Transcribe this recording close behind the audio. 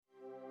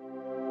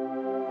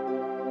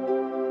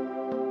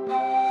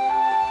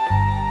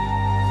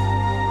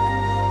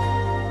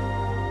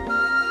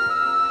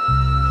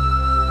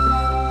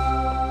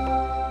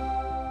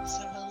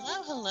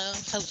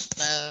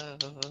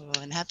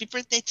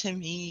birthday to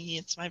me.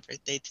 It's my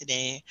birthday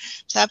today.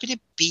 So happy to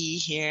be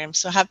here. I'm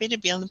so happy to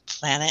be on the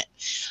planet.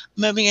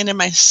 Moving into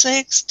my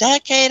sixth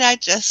decade. I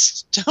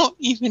just don't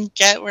even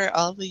get where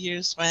all the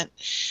years went.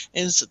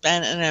 It's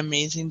been an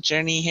amazing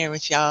journey here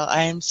with y'all.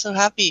 I am so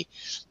happy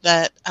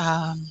that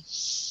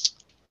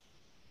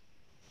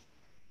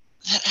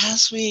that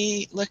as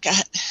we look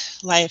at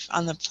life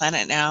on the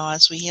planet now,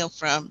 as we heal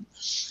from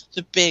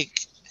the big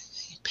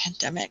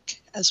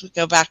pandemic, as we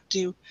go back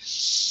to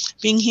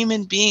being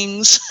human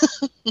beings,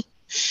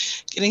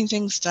 getting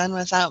things done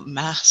without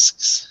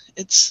masks.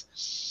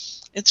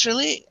 It's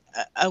really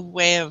a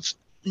way of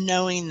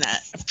knowing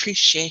that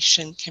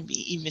appreciation can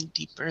be even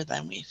deeper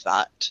than we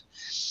thought.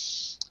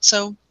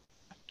 So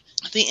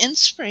the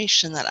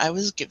inspiration that I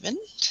was given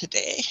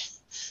today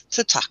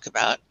to talk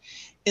about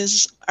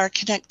is our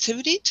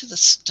connectivity to the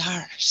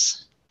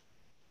stars.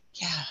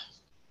 Yeah,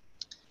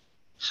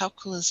 how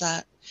cool is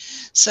that?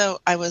 So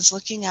I was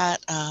looking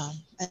at an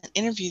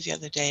interview the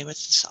other day with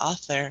this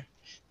author.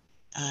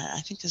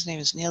 I think his name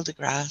is Neil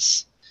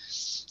deGrasse.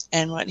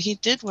 And what he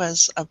did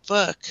was a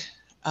book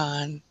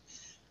on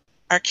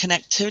our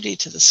connectivity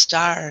to the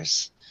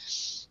stars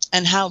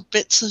and how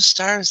bits of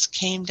stars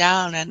came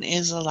down and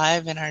is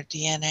alive in our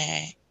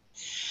DNA.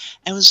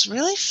 It was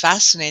really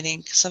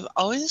fascinating because I've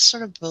always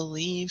sort of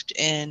believed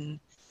in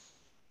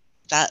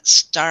that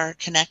star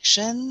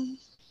connection,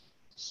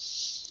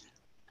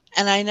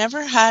 and I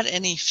never had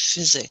any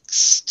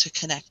physics to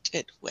connect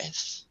it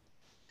with.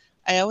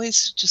 I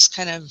always just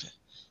kind of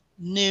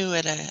knew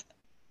at a,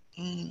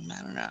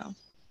 I don't know,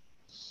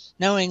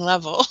 knowing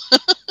level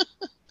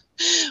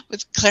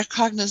with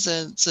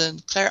claircognizance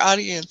and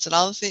clairaudience and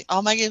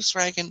all my gifts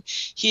where I can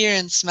hear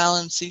and smell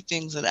and see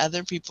things that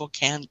other people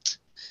can't.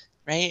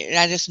 Right? And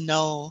I just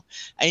know.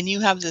 And you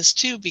have this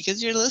too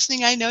because you're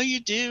listening. I know you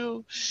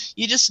do.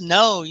 You just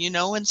know. You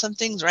know when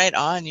something's right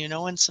on. You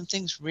know when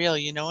something's real.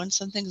 You know when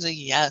something's a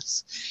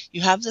yes.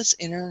 You have this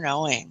inner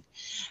knowing.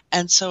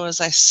 And so as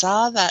I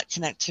saw that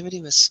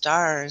connectivity with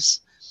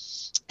stars,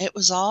 it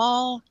was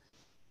all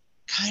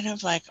kind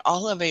of like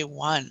all of a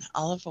one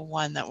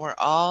that we're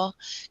all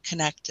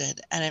connected.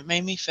 And it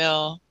made me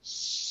feel,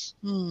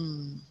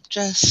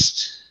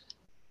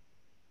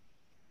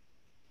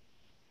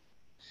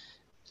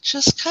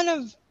 just kind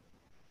of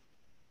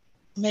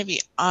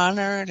maybe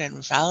honored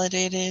and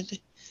validated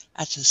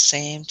at the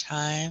same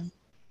time,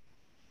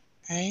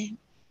 right?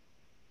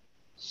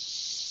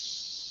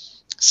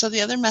 So,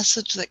 the other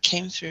message that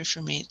came through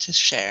for me to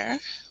share,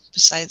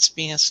 besides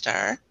being a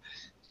star,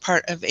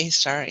 part of a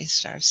star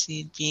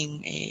seed,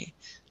 being a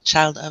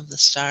child of the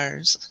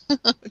stars,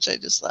 which I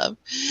just love,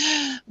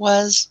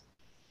 was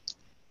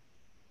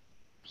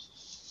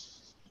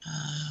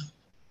uh,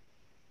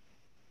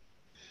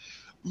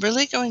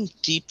 really going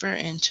deeper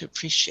into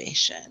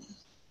appreciation.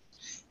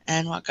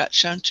 And what got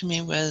shown to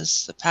me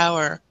was the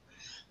power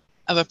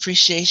of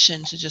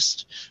appreciation to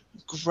just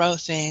grow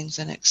things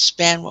and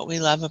expand what we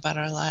love about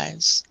our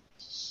lives.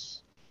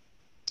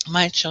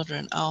 My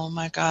children, oh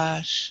my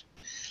gosh.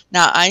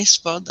 Now, I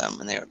spoiled them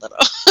when they were little.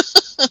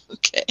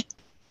 Okay.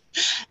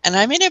 And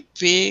I made a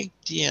big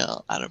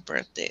deal out of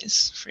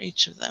birthdays for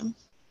each of them.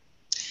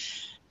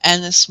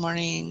 And this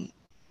morning,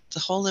 the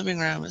whole living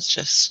room was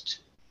just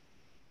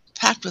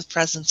packed with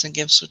presents and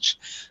gifts, which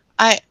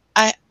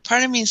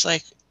part of me is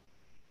like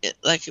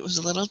it was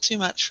a little too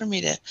much for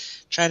me to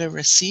try to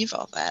receive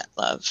all that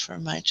love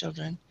from my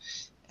children.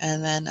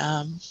 And then,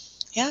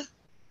 yeah.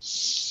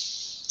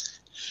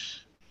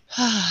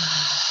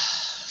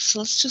 So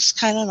let's just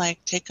kind of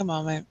like take a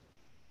moment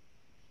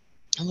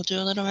and we'll do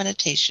a little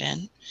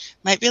meditation.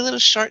 Might be a little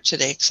short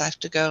today because I have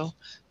to go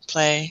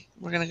play.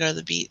 We're going to go to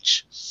the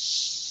beach.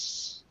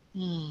 So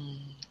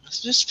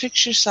just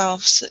picture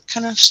yourself sit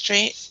kind of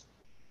straight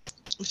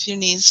with your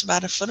knees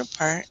about a foot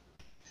apart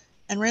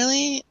and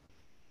really,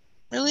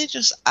 really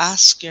just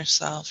ask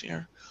yourself,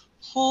 your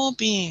whole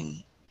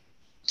being,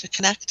 to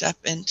connect up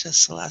into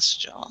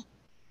celestial.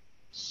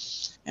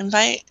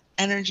 Invite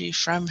energy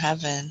from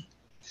heaven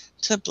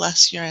to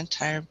bless your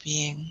entire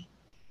being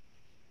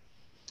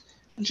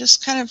and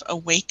just kind of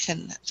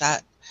awaken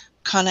that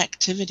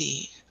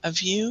connectivity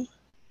of you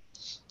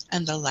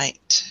and the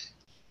light.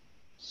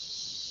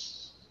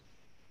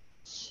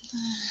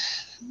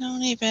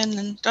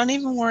 Don't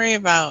even worry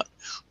about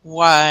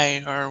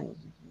why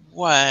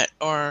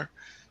or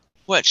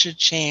what should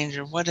change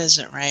or what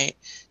isn't right.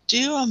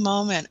 Do a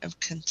moment of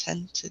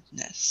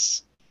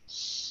contentedness.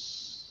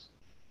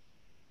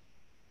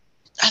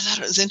 I thought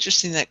it was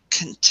interesting that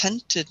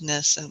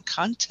contentedness and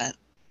content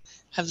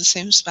have the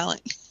same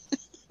spelling.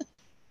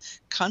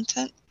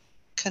 Content,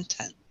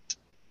 content,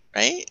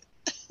 right?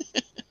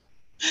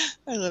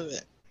 I love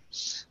it.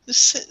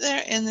 Just sit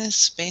there in this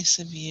space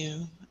of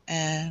you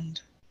and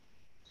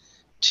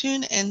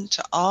tune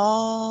into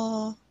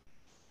all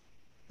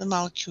the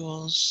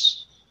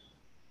molecules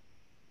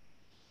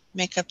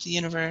make up the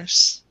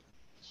universe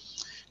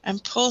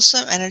and pull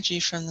some energy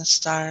from the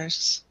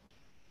stars.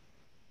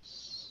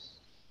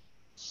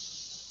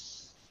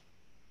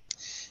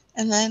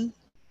 And then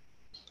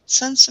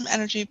send some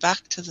energy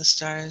back to the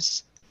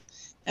stars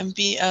and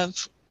be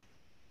of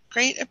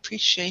great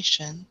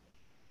appreciation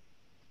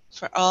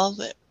for all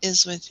that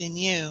is within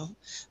you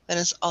that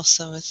is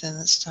also within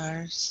the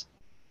stars.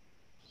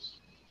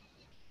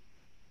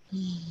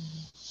 Hmm.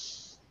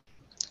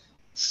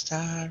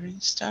 Starry,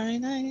 starry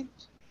night.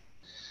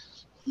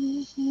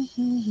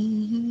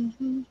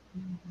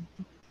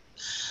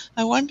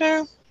 I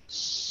wonder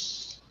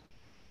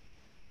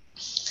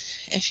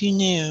if you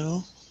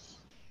knew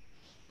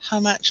how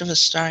much of a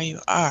star you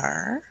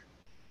are,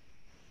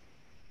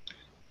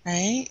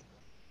 right?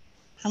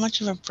 How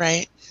much of a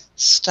bright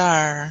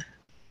star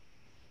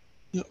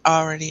you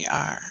already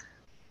are.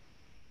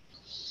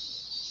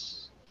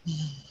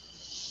 Mm.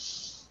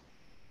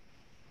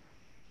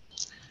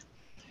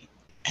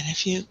 And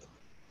if you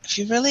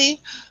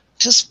really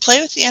just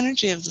play with the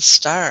energy of the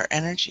star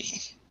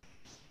energy,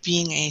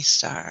 being a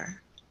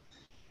star,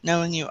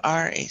 knowing you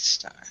are a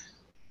star,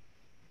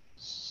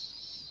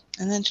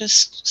 and then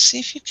just see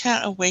if you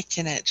can't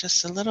awaken it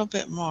just a little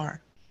bit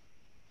more,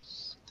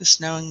 this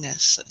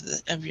knowingness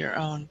of your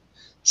own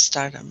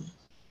stardom.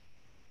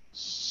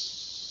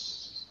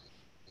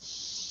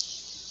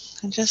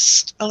 And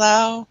just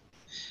allow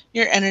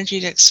your energy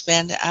to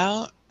expand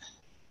out.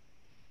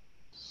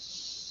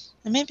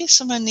 And maybe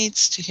someone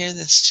needs to hear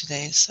this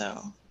today,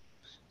 so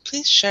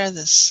please share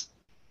this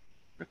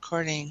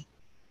recording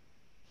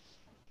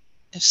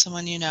if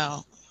someone you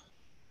know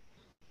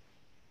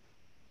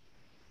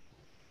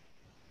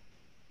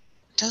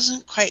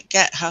doesn't quite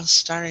get how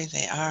starry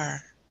they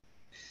are.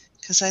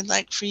 Because I'd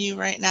like for you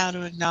right now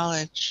to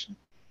acknowledge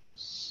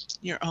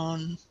your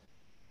own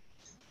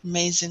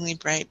amazingly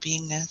bright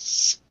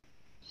beingness.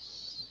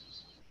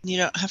 You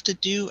don't have to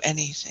do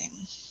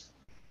anything.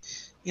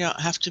 You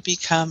don't have to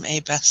become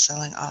a best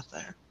selling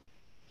author,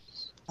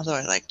 although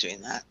I like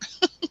doing that.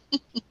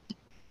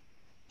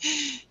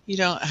 You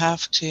don't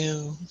have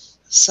to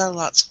sell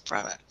lots of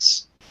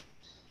products.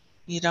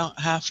 You don't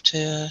have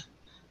to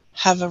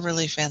have a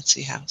really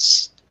fancy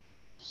house.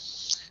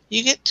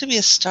 You get to be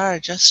a star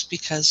just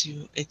because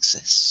you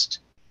exist,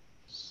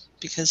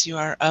 because you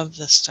are of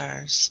the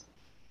stars.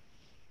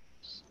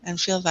 And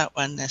feel that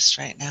oneness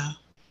right now.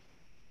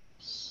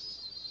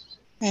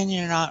 And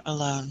you're not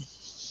alone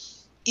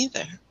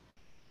either.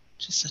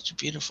 Just such a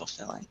beautiful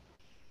feeling.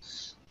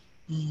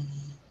 Mm.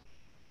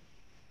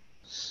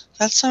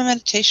 That's my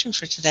meditation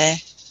for today.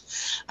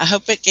 I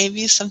hope it gave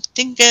you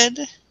something good.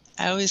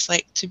 I always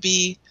like to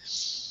be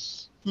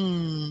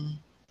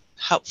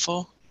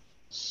helpful,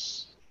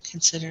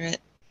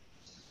 considerate,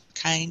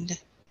 kind.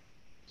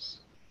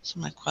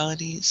 Some of my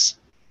qualities.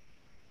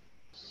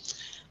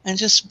 And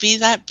just be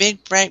that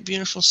big, bright,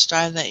 beautiful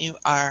star that you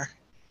are.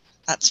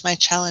 That's my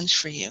challenge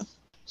for you.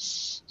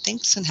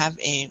 Thanks and have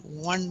a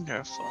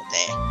wonderful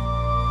day.